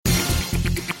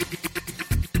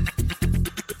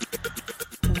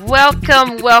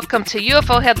Welcome to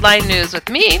UFO Headline News with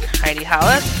me, Heidi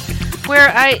Hollis, where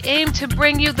I aim to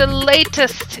bring you the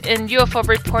latest in UFO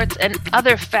reports and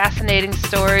other fascinating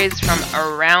stories from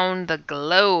around the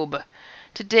globe.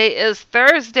 Today is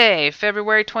Thursday,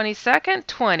 February 22nd,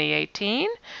 2018,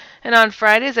 and on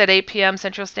Fridays at 8 p.m.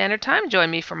 Central Standard Time,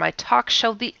 join me for my talk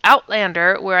show, The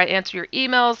Outlander, where I answer your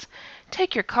emails,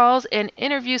 take your calls, and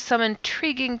interview some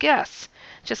intriguing guests.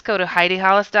 Just go to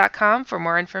HeidiHollis.com for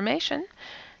more information.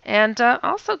 And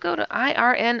also go to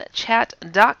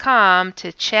irnchat.com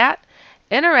to chat,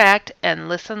 interact, and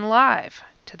listen live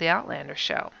to The Outlander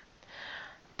Show.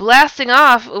 Blasting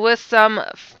off with some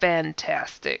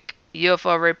fantastic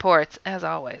UFO reports, as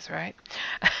always, right?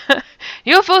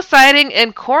 UFO sighting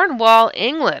in Cornwall,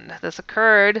 England. This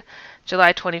occurred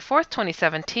July 24th,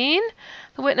 2017.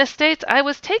 The witness states, I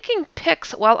was taking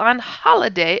pics while on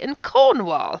holiday in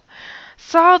Cornwall.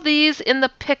 Saw these in the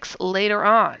pics later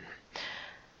on.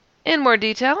 In more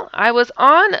detail, I was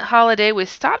on holiday. We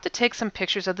stopped to take some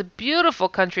pictures of the beautiful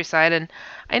countryside, and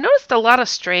I noticed a lot of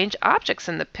strange objects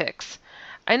in the pics.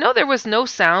 I know there was no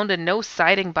sound and no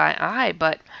sighting by eye,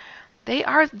 but they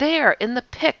are there in the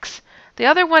pics. The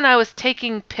other one, I was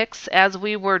taking pics as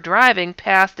we were driving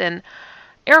past an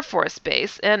Air Force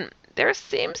base, and there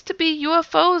seems to be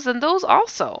UFOs in those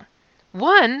also.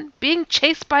 One being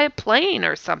chased by a plane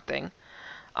or something.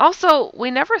 Also,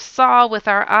 we never saw with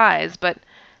our eyes, but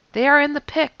they are in the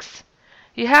pics.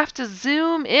 You have to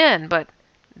zoom in, but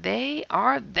they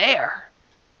are there.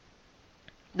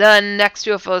 The next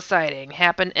UFO sighting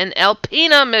happened in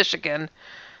Alpena, Michigan.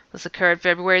 This occurred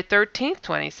February 13th,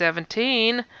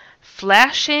 2017.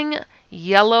 Flashing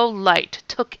yellow light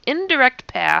took indirect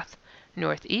path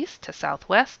northeast to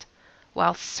southwest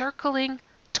while circling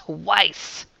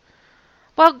twice.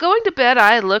 While going to bed,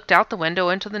 I looked out the window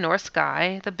into the north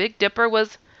sky. The Big Dipper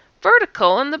was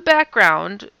vertical in the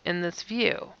background in this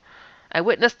view. I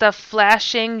witnessed a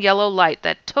flashing yellow light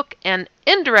that took an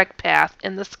indirect path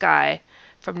in the sky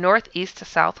from northeast to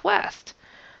southwest.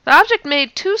 The object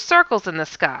made two circles in the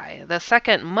sky, the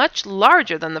second much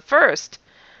larger than the first.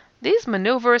 These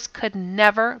maneuvers could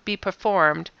never be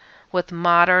performed with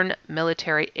modern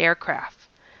military aircraft.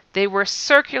 They were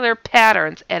circular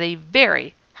patterns at a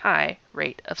very high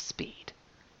rate of speed.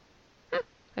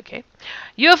 Okay.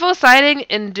 UFO sighting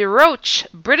in Duroche,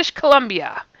 British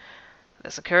Columbia.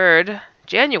 This occurred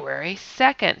January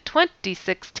 2nd,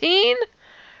 2016.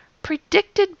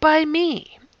 Predicted by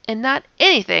me, and not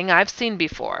anything I've seen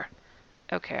before.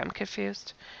 Okay, I'm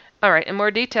confused. All right, in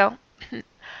more detail.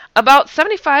 About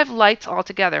 75 lights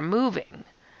altogether moving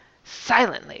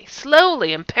silently,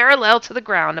 slowly, and parallel to the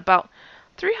ground, about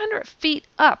 300 feet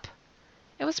up.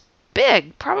 It was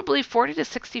big, probably 40 to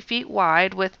 60 feet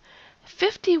wide, with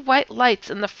 50 white lights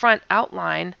in the front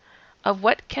outline of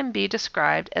what can be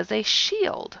described as a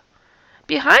shield.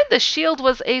 Behind the shield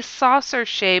was a saucer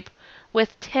shape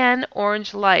with 10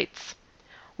 orange lights.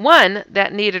 One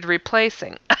that needed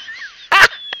replacing.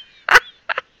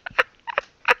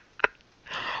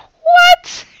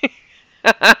 What?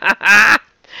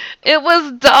 It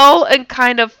was dull and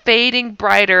kind of fading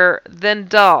brighter than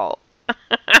dull.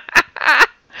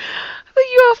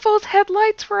 The UFO's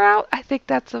headlights were out. I think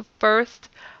that's the first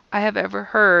I have ever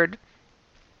heard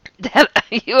that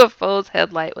a UFO's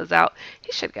headlight was out.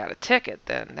 He should have got a ticket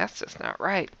then. That's just not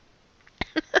right.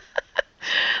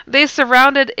 They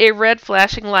surrounded a red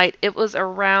flashing light. It was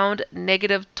around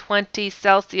negative 20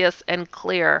 Celsius and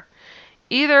clear.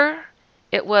 Either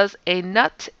it was a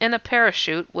nut in a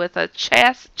parachute with a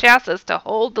chassis to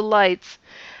hold the lights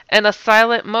and a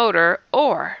silent motor,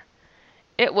 or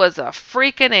it was a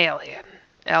freaking alien.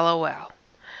 LOL.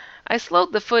 I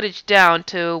slowed the footage down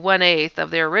to 1/8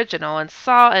 of the original and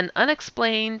saw an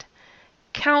unexplained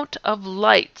count of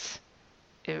lights.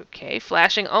 Okay,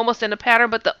 flashing almost in a pattern,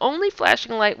 but the only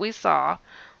flashing light we saw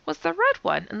was the red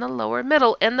one in the lower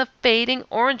middle and the fading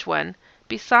orange one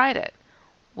beside it,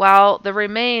 while the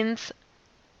remains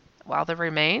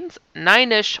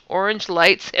 9-ish orange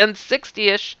lights and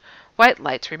 60-ish white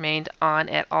lights remained on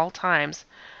at all times.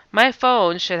 My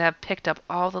phone should have picked up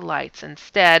all the lights.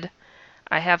 Instead,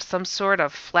 I have some sort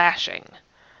of flashing.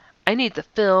 I need the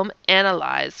film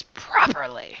analyzed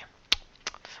properly.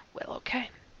 Well, okay.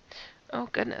 Oh,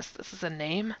 goodness, this is a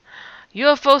name.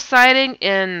 UFO sighting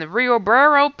in Rio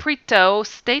Bravo Preto,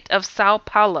 state of Sao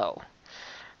Paulo.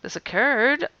 This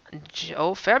occurred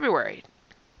February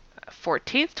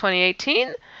 14th,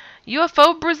 2018.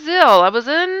 UFO Brazil. I was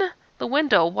in the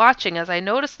window watching as I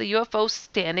noticed the UFO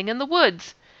standing in the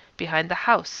woods behind the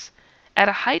house at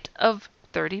a height of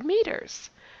 30 meters.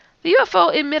 The UFO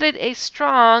emitted a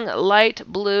strong light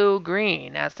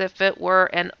blue-green, as if it were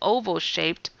an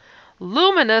oval-shaped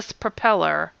luminous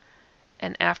propeller,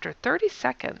 and after 30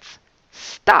 seconds,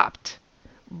 stopped,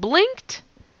 blinked,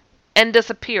 and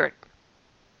disappeared.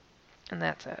 And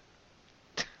that's it.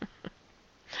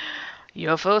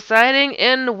 UFO sighting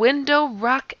in Window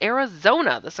Rock,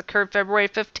 Arizona. This occurred February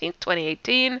 15th,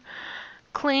 2018.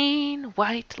 Clean,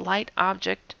 white light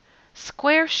object,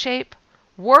 square shape,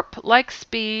 warp-like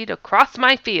speed across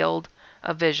my field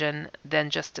of vision, then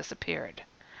just disappeared.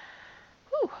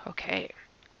 Whew, okay.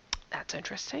 That's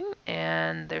interesting.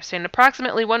 And they're saying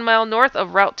approximately 1 mile north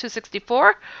of Route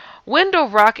 264, Window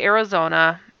Rock,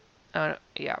 Arizona.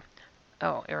 Yeah.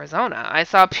 Oh, Arizona. I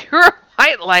saw pure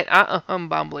white light. I'm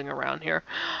bumbling around here.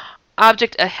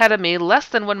 Object ahead of me, less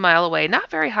than 1 mile away, not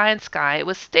very high in sky. It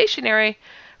was stationary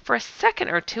for a second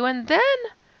or two and then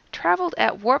traveled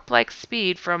at warp-like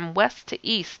speed from west to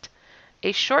east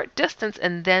a short distance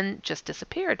and then just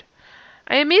disappeared.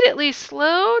 I immediately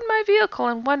slowed my vehicle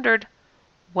and wondered,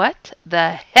 what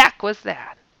the heck was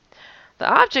that? The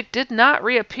object did not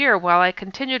reappear while I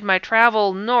continued my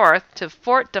travel north to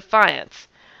Fort Defiance.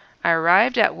 I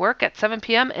arrived at work at 7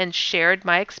 p.m. and shared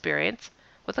my experience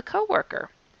with a coworker.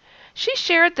 She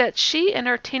shared that she and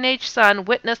her teenage son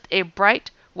witnessed a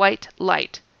bright white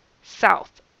light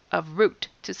south of Route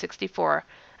 264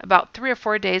 about 3 or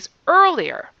 4 days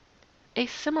earlier. A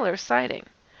similar sighting.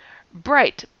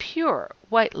 Bright, pure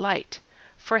white light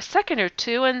for a second or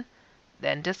two and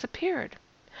then disappeared.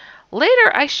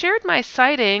 Later, I shared my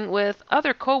sighting with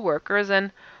other coworkers,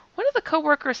 and one of the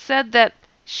coworkers said that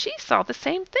she saw the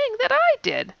same thing that I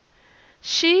did.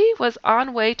 She was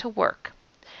on way to work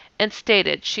and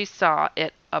stated she saw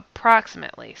it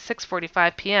approximately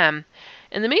 6:45 p.m.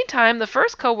 In the meantime, the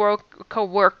first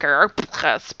coworker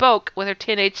spoke with her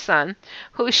teenage son,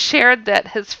 who shared that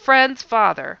his friend's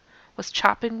father was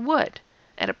chopping wood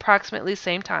at approximately the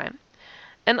same time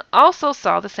and also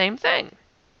saw the same thing.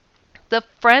 The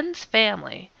friend's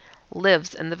family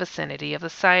lives in the vicinity of the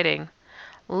sighting.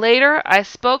 Later, I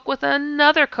spoke with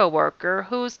another coworker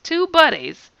whose two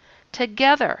buddies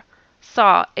together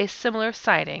saw a similar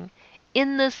sighting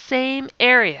in the same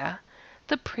area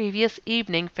the previous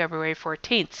evening, February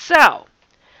 14th. So,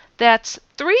 that's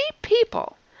 3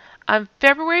 people on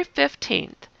February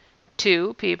 15th,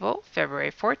 2 people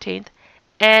February 14th,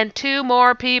 and 2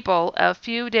 more people a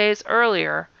few days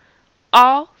earlier,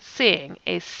 all seeing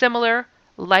a similar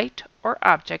light or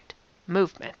object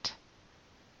movement.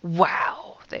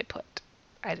 Wow, they put.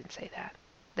 I didn't say that.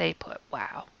 They put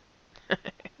wow.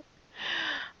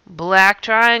 Black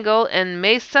Triangle in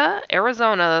Mesa,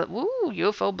 Arizona. Woo,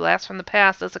 UFO blast from the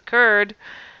past. This occurred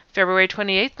February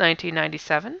 28,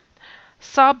 1997.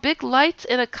 Saw big lights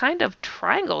in a kind of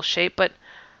triangle shape, but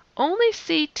only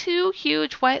see 2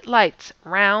 huge white lights,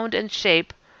 round in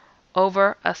shape,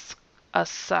 over a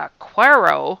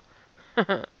saguaro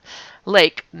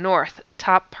lake north,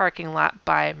 top parking lot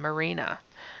by Marina.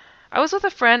 I was with a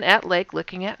friend at lake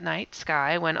looking at night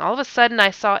sky when all of a sudden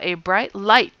I saw a bright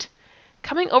light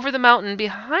coming over the mountain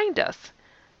behind us.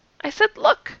 I said,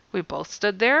 "Look." We both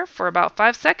stood there for about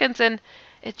 5 seconds and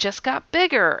it just got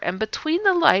bigger, and between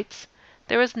the lights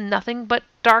there was nothing but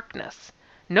darkness.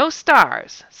 No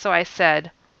stars. So I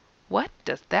said, "What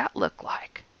does that look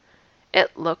like?"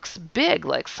 "It looks big,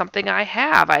 like something I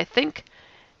have. I think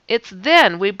it's."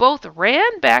 Then we both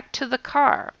ran back to the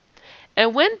car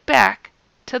and went back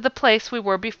to the place we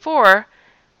were before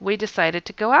we decided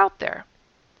to go out there.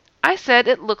 I said,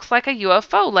 "It looks like a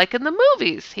UFO, like in the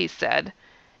movies," he said.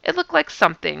 It looked like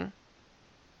something.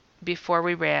 Before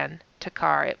we ran to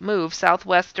car, it moved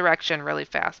southwest direction really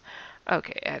fast.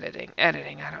 Okay, editing.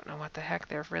 I don't know what the heck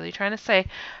they're really trying to say.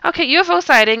 Okay, UFO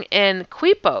sighting in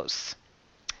Quipos.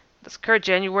 This occurred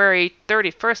January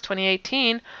 31st,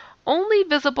 2018. Only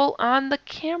visible on the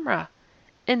camera.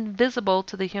 Invisible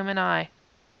to the human eye.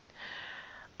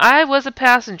 I was a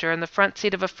passenger in the front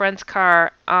seat of a friend's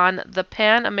car on the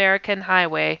Pan American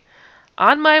Highway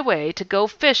on my way to go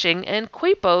fishing in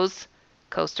Quipos,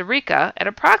 Costa Rica at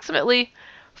approximately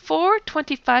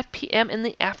 4:25 p.m. in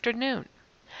the afternoon.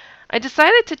 I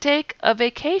decided to take a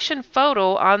vacation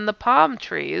photo on the palm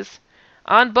trees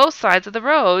on both sides of the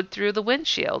road through the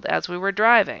windshield as we were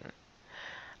driving.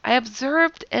 I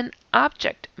observed an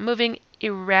object moving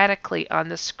erratically on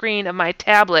the screen of my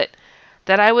tablet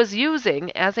that I was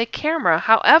using as a camera.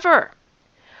 However,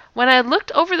 when I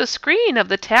looked over the screen of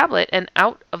the tablet and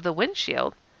out of the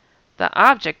windshield, the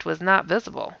object was not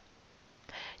visible.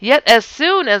 Yet as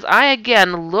soon as I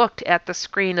again looked at the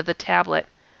screen of the tablet,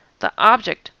 the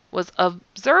object was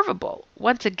observable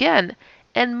once again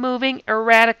and moving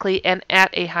erratically and at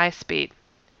a high speed.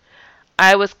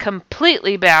 I was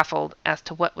completely baffled as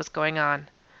to what was going on.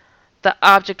 The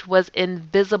object was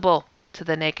invisible to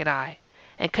the naked eye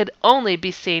and could only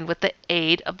be seen with the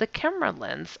aid of the camera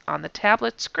lens on the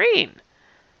tablet screen.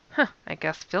 I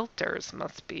guess filters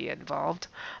must be involved.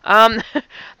 Um,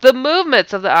 the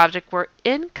movements of the object were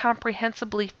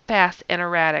incomprehensibly fast and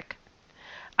erratic.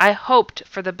 I hoped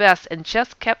for the best and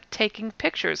just kept taking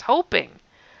pictures, hoping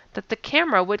that the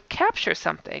camera would capture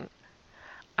something.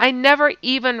 I never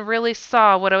even really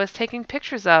saw what I was taking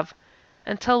pictures of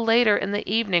until later in the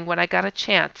evening when I got a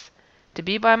chance to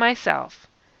be by myself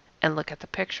and look at the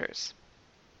pictures.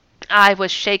 I was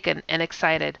shaken and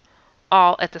excited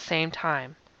all at the same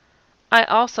time. I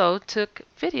also took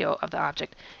video of the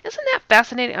object. Isn't that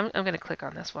fascinating? I'm going to click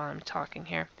on this while I'm talking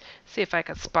here. See if I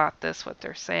can spot this, what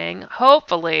they're saying.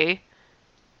 Hopefully,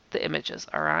 the images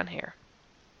are on here.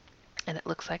 And it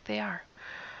looks like they are.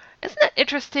 Isn't it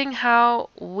interesting how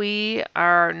we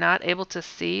are not able to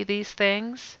see these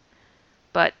things,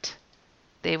 but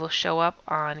they will show up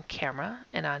on camera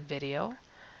and on video?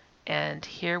 And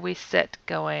here we sit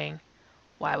going,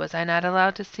 why was I not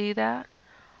allowed to see that?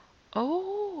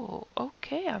 Oh,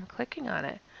 okay, I'm clicking on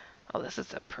it. Oh, this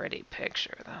is a pretty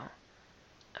picture, though.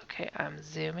 Okay, I'm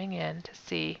zooming in to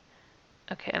see.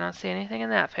 Okay, I don't see anything in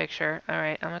that picture. All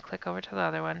right, I'm going to click over to the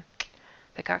other one.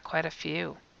 They got quite a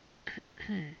few.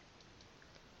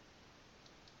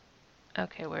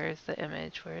 Okay, where's the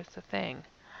image? Where's the thing?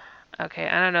 Okay,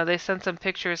 I don't know. They sent some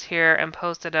pictures here and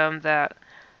posted them that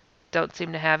don't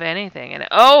seem to have anything in it.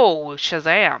 Oh,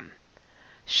 Shazam!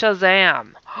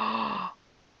 Shazam!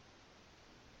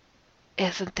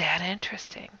 Isn't that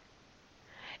interesting?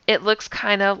 It looks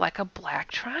kind of like a black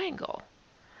triangle,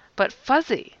 but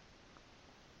fuzzy.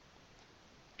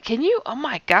 Can you? Oh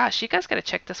my gosh, you guys got to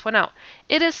check this one out.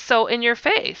 It is so in your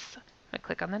face. I'm going to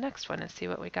click on the next one and see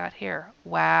what we got here.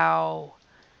 Wow.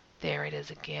 There it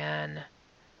is again.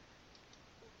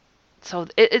 So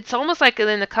it's almost like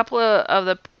in a couple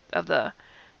of the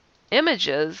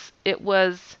images, it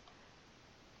was,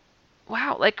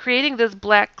 wow, like creating this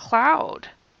black cloud.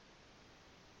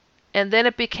 And then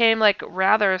it became like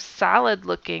rather solid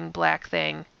looking black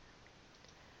thing.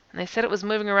 And they said it was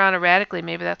moving around erratically.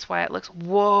 Maybe that's why it looks,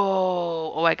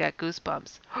 whoa. Oh, I got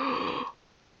goosebumps.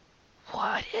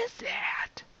 What is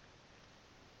that?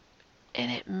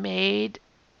 And it made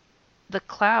the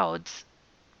clouds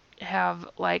have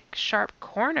like sharp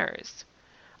corners.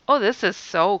 Oh, this is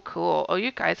so cool. Oh,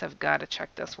 you guys have got to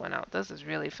check this one out. This is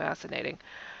really fascinating.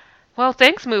 Well,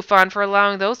 thanks, MUFON, for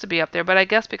allowing those to be up there. But I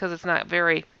guess because it's not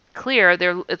very clear,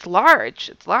 it's large.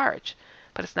 It's large,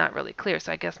 but it's not really clear.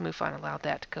 So I guess MUFON allowed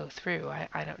that to go through.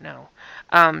 I don't know.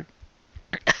 I'm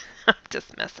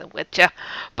just messing with you.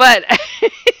 But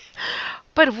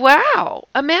but wow,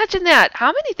 imagine that.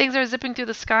 How many things are zipping through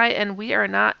the sky and we are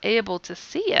not able to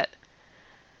see it?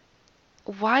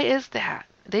 Why is that?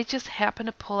 They just happened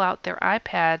to pull out their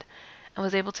iPad and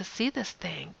was able to see this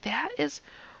thing. That is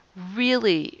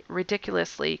really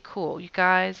ridiculously cool. You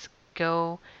guys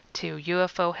go to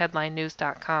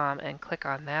UFOheadlinenews.com and click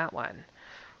on that one.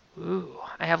 Ooh,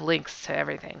 I have links to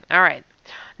everything. All right.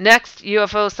 Next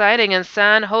UFO sighting in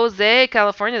San Jose,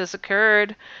 California. This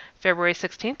occurred February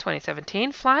 16,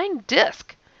 2017. Flying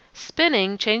disc,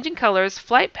 spinning, changing colors,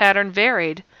 flight pattern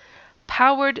varied,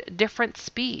 powered different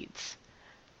speeds.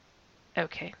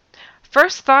 Okay.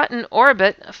 First thought in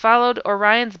orbit, followed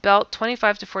Orion's belt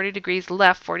 25 to 40 degrees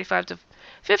left, 45 to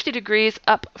 50 degrees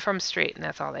up from straight, and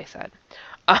that's all they said.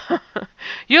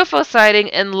 UFO sighting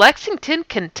in Lexington,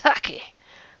 Kentucky.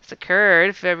 This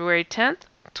occurred February 10th,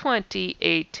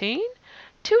 2018.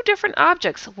 Two different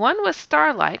objects. One was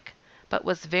star-like, but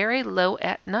was very low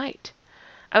at night.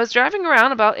 I was driving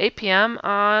around about 8 p.m.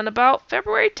 on about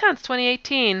February 10th,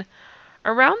 2018.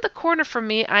 Around the corner from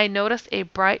me, I noticed a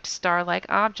bright star-like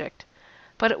object,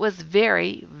 but it was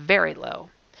very, very low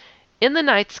in the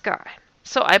night sky.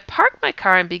 So I parked my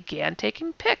car and began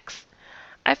taking pics.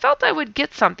 I felt I would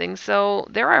get something, so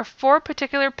there are 4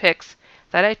 particular pics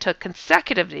that I took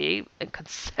consecutively,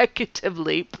 because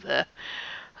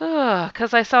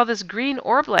I saw this green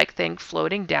orb-like thing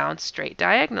floating down straight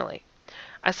diagonally.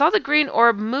 I saw the green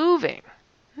orb moving.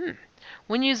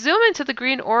 When you zoom into the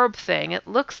green orb thing, it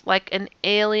looks like an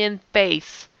alien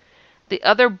face. The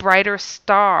other brighter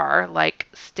star,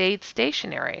 stayed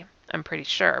stationary, I'm pretty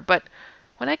sure. But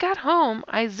when I got home,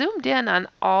 I zoomed in on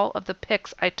all of the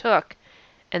pics I took,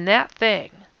 and that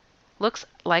thing looks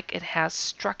like it has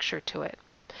structure to it.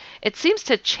 It seems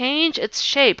to change its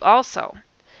shape also.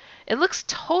 It looks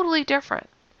totally different.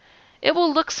 It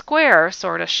will look square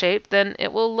sort of shape, then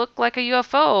it will look like a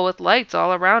UFO with lights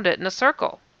all around it in a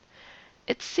circle.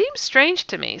 It seems strange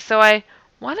to me, so I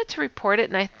wanted to report it,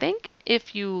 and I think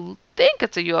if you think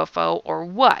it's a UFO or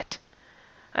what,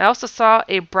 I also saw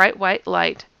a bright white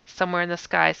light somewhere in the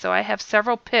sky, so I have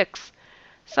several pics.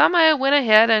 Some I went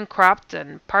ahead and cropped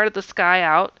and parted the sky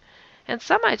out, and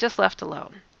some I just left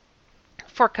alone.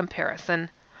 For comparison,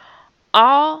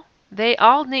 they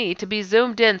all need to be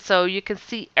zoomed in so you can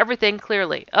see everything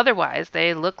clearly. Otherwise,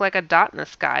 they look like a dot in the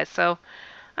sky. So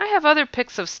I have other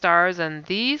pics of stars, and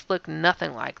these look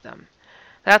nothing like them.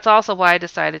 That's also why I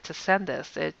decided to send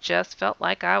this. It just felt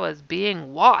like I was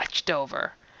being watched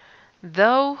over.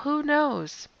 Though, who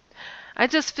knows? I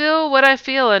just feel what I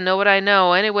feel and know what I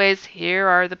know. Anyways, here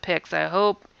are the pics. I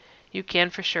hope you can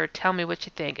for sure tell me what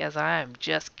you think, as I am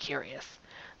just curious.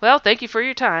 Well, thank you for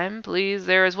your time. Please,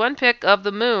 there is one pic of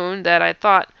the moon that I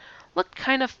thought looked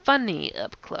kind of funny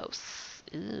up close.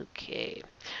 Okay.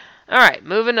 All right,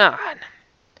 moving on.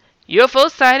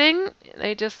 UFO sighting,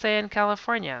 they just say in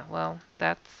California. Well,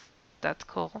 that's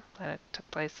cool that it took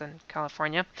place in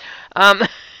California. Um,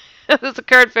 this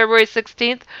occurred February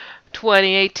 16th,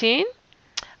 2018.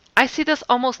 I see this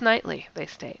almost nightly, they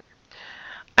state.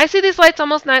 I see these lights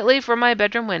almost nightly from my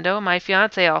bedroom window. My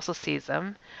fiance also sees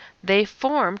them. They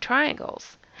form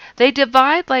triangles. They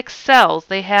divide like cells.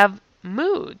 They have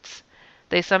moods.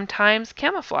 They sometimes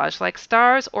camouflage like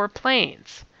stars or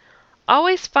planes.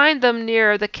 Always find them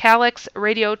near the Calix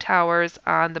radio towers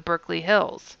on the Berkeley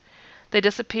Hills. They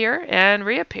disappear and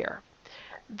reappear.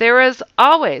 There is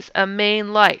always a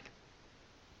main light.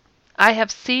 I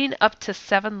have seen up to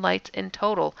 7 lights in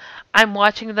total. I'm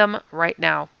watching them right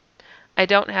now. I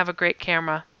don't have a great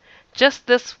camera. Just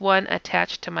this one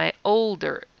attached to my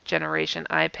older generation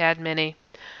iPad mini.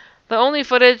 The only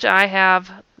footage I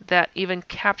have that even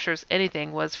captures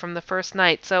anything was from the first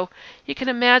night, so you can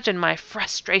imagine my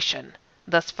frustration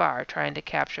thus far trying to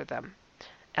capture them.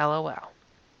 LOL.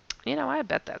 You know, I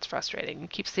bet that's frustrating. You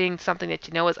keep seeing something that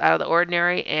you know is out of the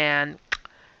ordinary and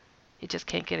you just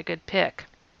can't get a good pic.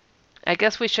 I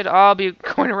guess we should all be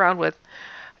going around with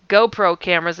GoPro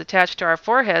cameras attached to our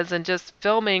foreheads and just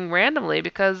filming randomly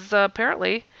because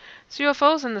apparently there's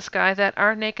UFOs in the sky that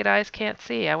our naked eyes can't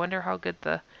see. I wonder how good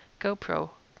the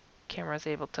GoPro camera is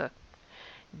able to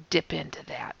dip into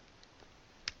that.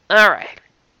 All right.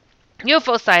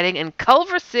 UFO sighting in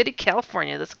Culver City,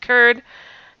 California. This occurred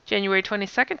January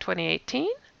 22nd, 2018.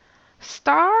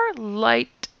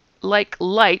 Starlight like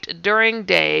light during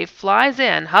day flies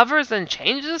in, hovers and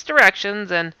changes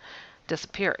directions and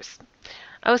disappears.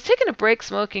 I was taking a break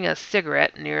smoking a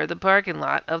cigarette near the parking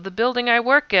lot of the building I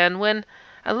work in when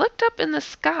I looked up in the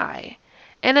sky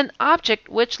and an object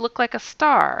which looked like a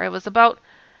star. It was about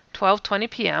 12:20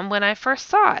 p.m. when I first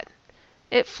saw it.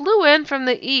 It flew in from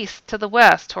the east to the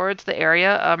west towards the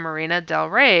area of Marina del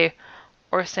Rey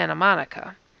or Santa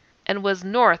Monica and was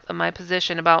north of my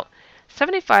position about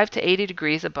 75 to 80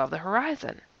 degrees above the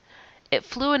horizon. It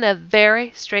flew in a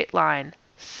very straight line,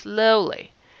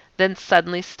 slowly, then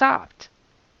suddenly stopped.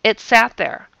 It sat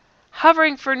there,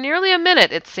 hovering for nearly a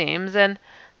minute, it seems, and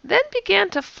then began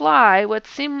to fly what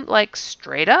seemed like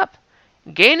straight up,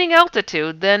 gaining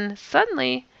altitude. Then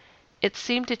suddenly it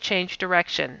seemed to change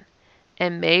direction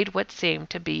and made what seemed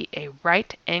to be a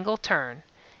right angle turn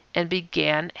and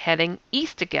began heading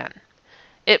east again.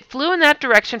 It flew in that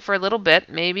direction for a little bit,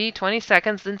 maybe 20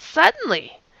 seconds, then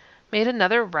suddenly made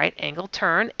another right angle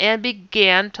turn and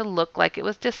began to look like it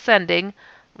was descending,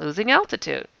 losing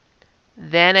altitude.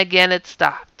 Then again it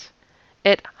stopped.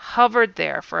 It hovered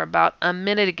there for about a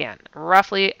minute again,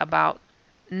 roughly about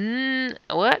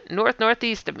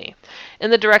northeast of me,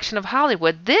 in the direction of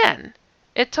Hollywood. Then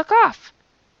it took off.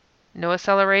 No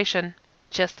acceleration,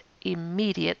 just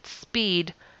immediate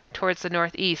speed towards the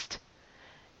northeast.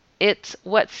 It's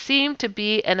what seemed to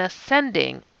be an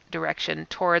ascending direction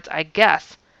towards, I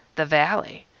guess, the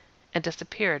valley, and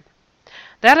disappeared.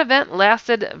 That event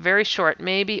lasted very short,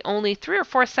 maybe only 3 or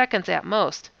 4 seconds at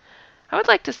most. I would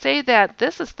like to say that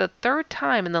this is the 3rd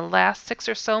time in the last 6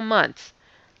 or so months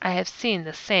I have seen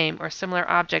the same or similar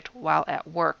object while at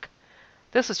work.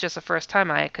 This was just the first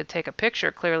time I could take a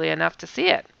picture clearly enough to see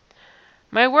it.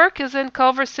 My work is in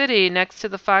Culver City next to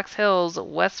the Fox Hills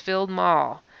Westfield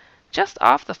Mall, just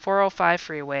off the 405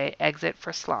 freeway exit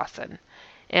for Slauson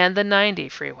and the 90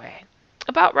 freeway,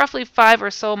 about roughly 5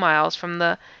 or so miles from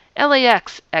the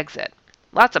LAX exit.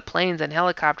 Lots of planes and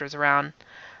helicopters around.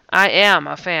 I am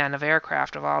a fan of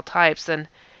aircraft of all types and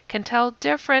can tell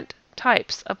different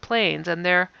types of planes and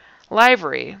their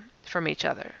livery from each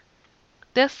other.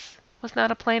 This was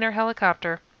not a plane or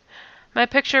helicopter. My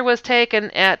picture was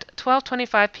taken at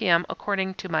 12:25 p.m.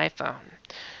 according to my phone.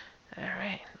 All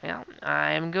right, well,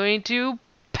 I'm going to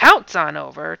pounce on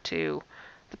over to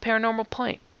the paranormal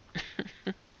point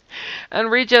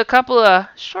and read you a couple of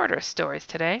shorter stories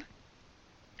today.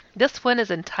 This one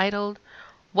is entitled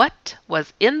What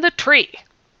was in the tree?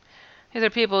 These are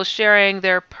people sharing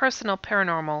their personal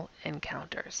paranormal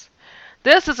encounters.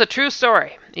 This is a true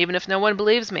story, even if no one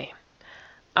believes me.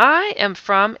 I am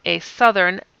from a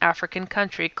southern African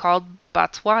country called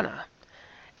Botswana,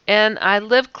 and I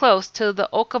live close to the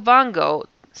Okavango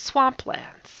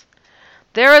swamplands.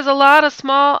 There is a lot of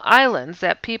small islands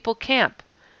that people camp.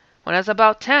 When I was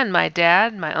about 10, my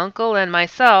dad, my uncle, and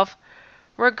myself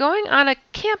were going on a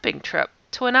camping trip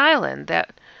to an island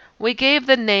that we gave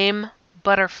the name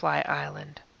Butterfly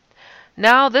Island.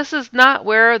 Now, this is not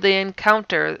where the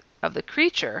encounter of the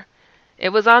creature. It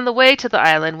was on the way to the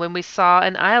island when we saw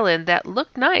an island that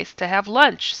looked nice to have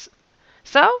lunch.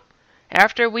 So,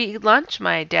 after we eat lunch,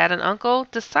 my dad and uncle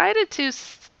decided to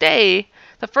stay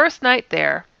the first night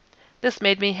there. This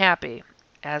made me happy,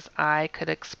 as I could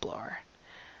explore.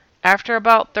 After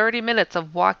about 30 minutes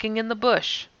of walking in the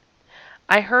bush,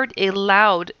 I heard a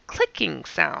loud clicking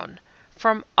sound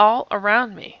from all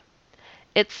around me.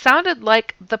 It sounded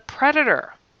like the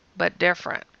predator, but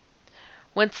different.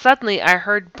 When suddenly I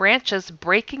heard branches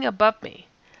breaking above me.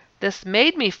 This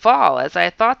made me fall as I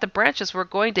thought the branches were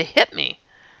going to hit me.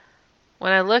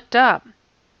 When I looked up,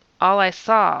 all I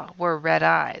saw were red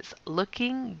eyes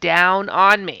looking down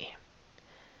on me.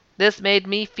 This made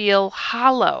me feel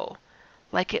hollow,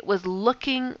 like it was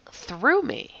looking through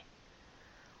me.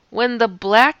 When the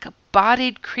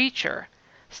black-bodied creature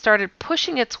started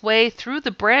pushing its way through the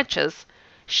branches,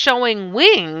 showing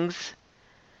wings,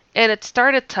 and it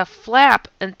started to flap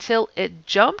until it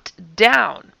jumped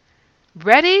down,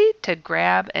 ready to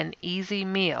grab an easy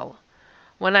meal.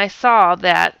 When I saw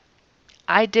that,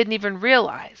 I didn't even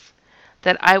realize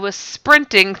that I was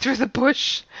sprinting through the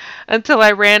bush until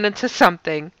I ran into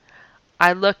something.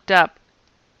 I looked up,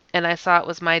 and I saw it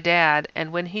was my dad,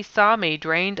 and when he saw me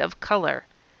drained of color,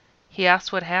 he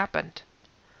asked what happened.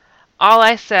 All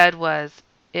I said was,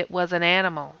 it was an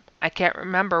animal. I can't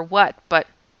remember what, but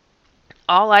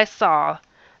all I saw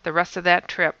the rest of that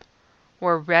trip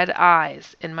were red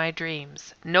eyes in my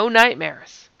dreams. No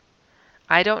nightmares.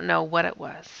 I don't know what it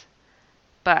was,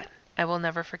 but I will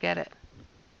never forget it.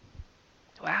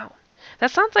 Wow.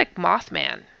 That sounds like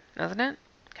Mothman, doesn't it?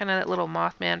 Kind of that little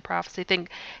Mothman prophecy thing.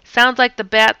 Sounds like the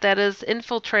bat that is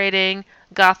infiltrating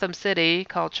Gotham City,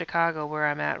 called Chicago, where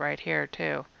I'm at right here,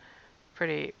 too.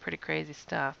 Pretty crazy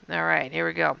stuff. All right, here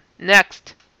we go.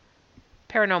 Next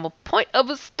paranormal point of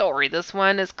a story. This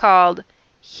one is called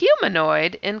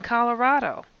Humanoid in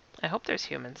Colorado. I hope there's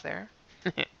humans there.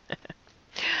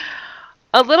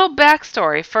 A little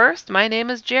backstory. First, my name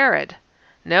is Jared.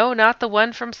 No, not the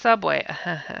one from Subway.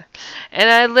 And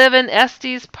I live in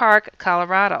Estes Park,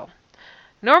 Colorado.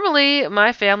 Normally,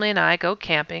 my family and I go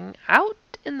camping out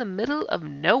in the middle of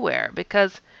nowhere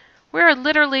because we're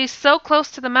literally so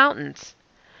close to the mountains.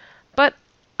 But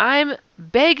I'm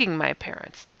begging my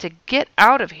parents to get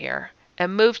out of here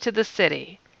and move to the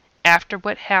city after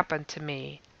what happened to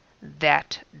me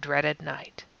that dreaded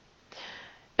night.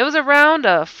 It was around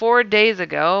 4 days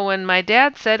ago when my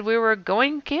dad said we were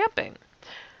going camping.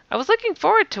 I was looking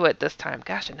forward to it this time.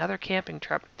 Gosh, another camping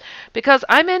trip. Because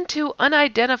I'm into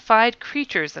unidentified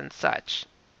creatures and such.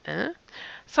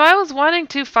 So I was wanting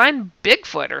to find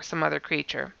Bigfoot or some other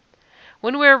creature.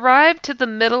 When we arrived to the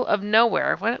middle of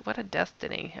nowhere, what a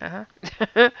destiny,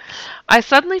 I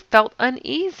suddenly felt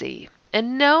uneasy.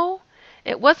 And no,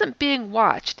 it wasn't being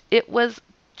watched. It was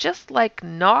just like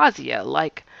nausea,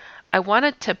 like I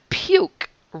wanted to puke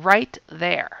right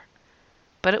there.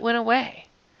 But it went away.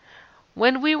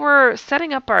 When we were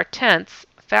setting up our tents,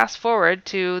 fast forward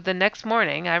to the next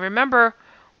morning, I remember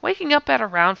waking up at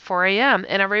around 4 a.m.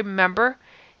 and I remember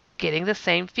getting the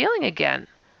same feeling again,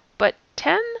 but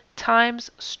 10 times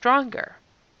stronger.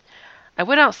 I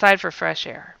went outside for fresh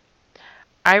air.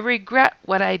 I regret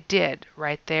what I did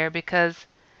right there because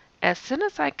as soon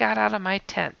as I got out of my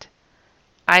tent,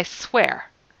 I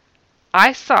swear,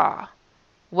 I saw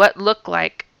what looked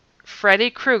like Freddy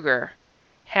Krueger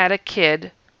had a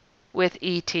kid with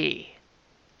E.T.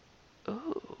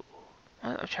 Ooh,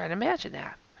 I'm trying to imagine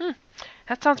that.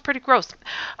 That sounds pretty gross.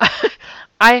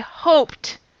 I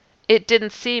hoped it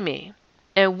didn't see me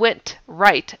and went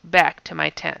right back to my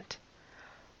tent.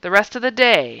 The rest of the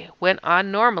day went on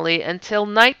normally until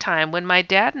nighttime when my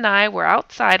dad and I were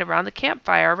outside around the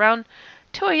campfire around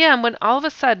 2 a.m. when all of a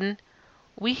sudden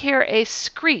we hear a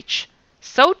screech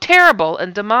so terrible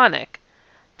and demonic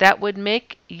that would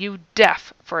make you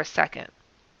deaf for a second.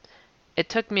 It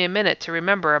took me a minute to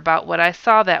remember about what I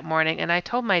saw that morning, and I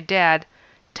told my dad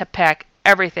to pack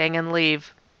everything and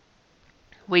leave.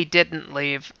 We didn't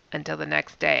leave until the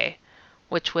next day,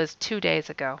 which was 2 days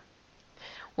ago.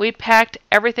 We packed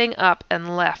everything up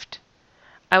and left.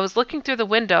 I was looking through the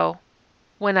window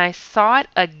when I saw it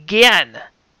again.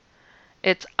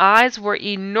 Its eyes were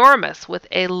enormous with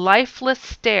a lifeless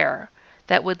stare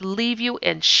that would leave you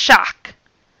in shock.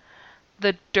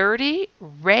 The dirty,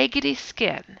 raggedy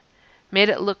skin made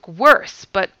it look worse,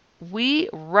 but we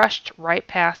rushed right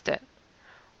past it.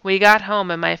 We got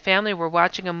home and my family were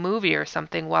watching a movie or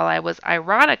something while I was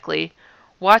ironically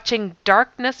watching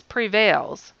Darkness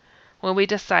Prevails when we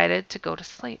decided to go to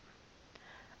sleep.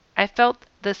 I felt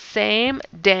the same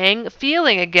dang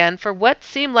feeling again for what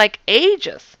seemed like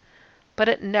ages, but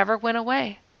it never went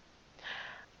away.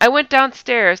 I went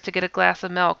downstairs to get a glass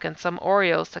of milk and some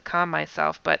Oreos to calm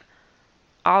myself, but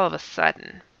all of a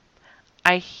sudden,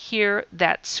 I hear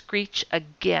that screech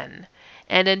again,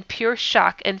 and in pure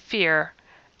shock and fear,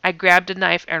 I grabbed a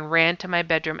knife and ran to my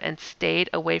bedroom and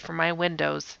stayed away from my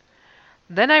windows.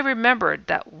 Then I remembered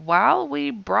that while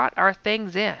we brought our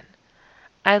things in,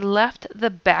 I left the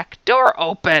back door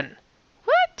open.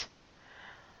 What?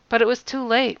 But it was too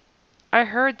late. I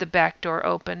heard the back door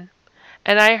open,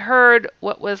 and I heard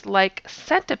what was like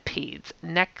centipedes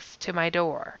next to my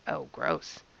door. Oh,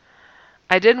 gross.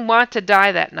 I didn't want to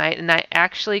die that night, and I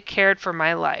actually cared for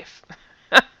my life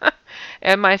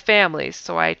and my family,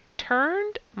 so I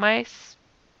turned my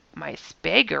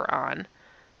Spager on.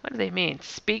 What do they mean?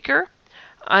 Speaker?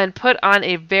 And put on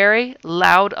a very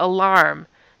loud alarm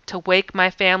to wake my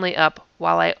family up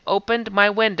while I opened my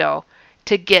window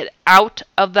to get out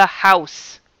of the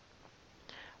house.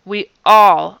 We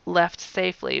all left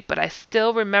safely, but I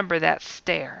still remember that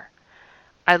stare.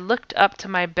 I looked up to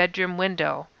my bedroom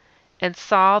window and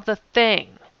saw the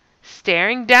thing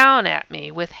staring down at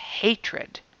me with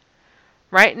hatred.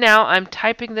 Right now I'm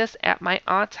typing this at my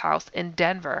aunt's house in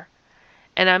Denver,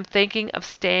 and I'm thinking of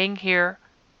staying here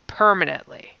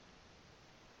permanently.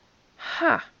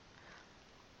 Huh.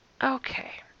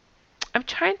 Okay. I'm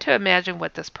trying to imagine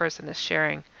what this person is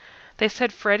sharing. They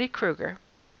said Freddy Krueger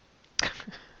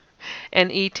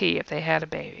and E.T. if they had a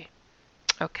baby.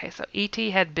 Okay, so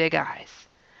E.T. had big eyes,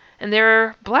 and they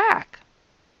were black.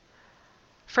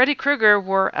 Freddy Krueger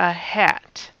wore a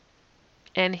hat,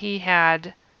 and he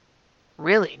had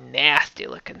really nasty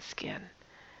looking skin,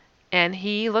 and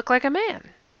he looked like a man.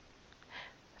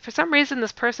 For some reason,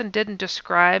 this person didn't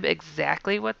describe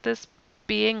exactly what this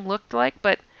being looked like,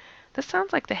 but this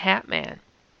sounds like the Hat Man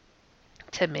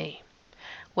to me.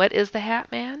 What is the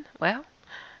Hat Man? Well,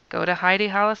 go to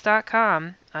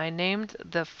HeidiHollis.com. I named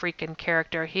the freaking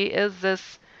character. He is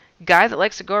this guy that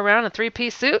likes to go around in a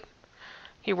three-piece suit.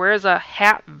 He wears a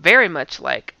hat very much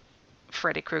like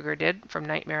Freddy Krueger did from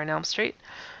Nightmare on Elm Street.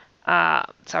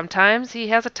 Sometimes he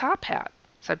has a top hat.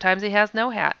 Sometimes he has no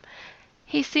hat.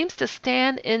 He seems to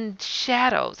stand in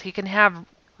shadows. He can have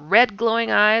red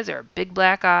glowing eyes or big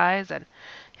black eyes, and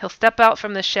he'll step out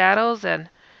from the shadows and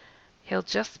he'll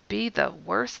just be the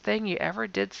worst thing you ever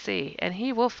did see, and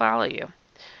he will follow you.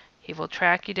 He will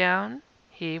track you down.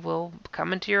 He will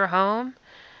come into your home.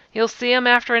 You'll see him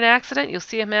after an accident. You'll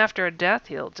see him after a death.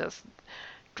 He'll just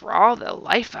draw the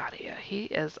life out of you. He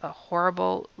is a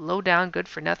horrible, low-down,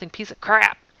 good-for-nothing piece of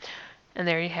crap. And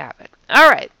there you have it. All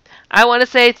right. I want to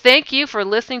say thank you for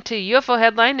listening to UFO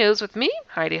Headline News with me,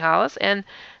 Heidi Hollis, and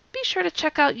be sure to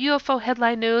check out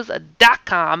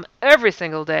UFOHeadlineNews.com every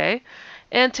single day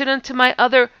and tune in to my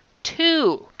other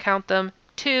two, count them,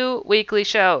 2 weekly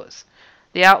shows.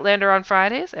 The Outlander on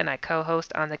Fridays, and I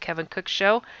co-host on The Kevin Cook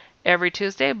Show every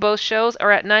Tuesday. Both shows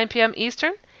are at 9 p.m.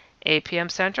 Eastern, 8 p.m.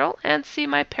 Central, and see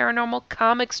my paranormal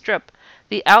comic strip,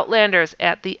 The Outlanders,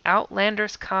 at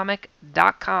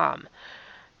theoutlanderscomic.com.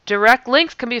 Direct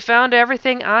links can be found to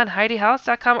everything on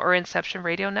HeidiHollis.com or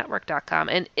InceptionRadioNetwork.com.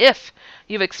 And if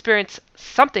you've experienced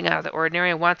something out of the ordinary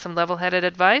and want some level-headed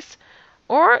advice,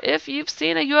 or if you've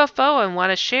seen a UFO and want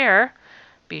to share,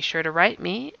 be sure to write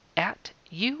me at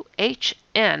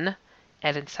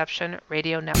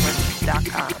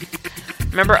UHN@InceptionRadioNetwork.com.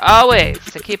 Remember always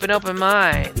to keep an open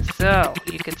mind so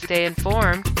you can stay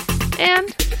informed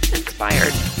and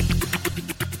inspired.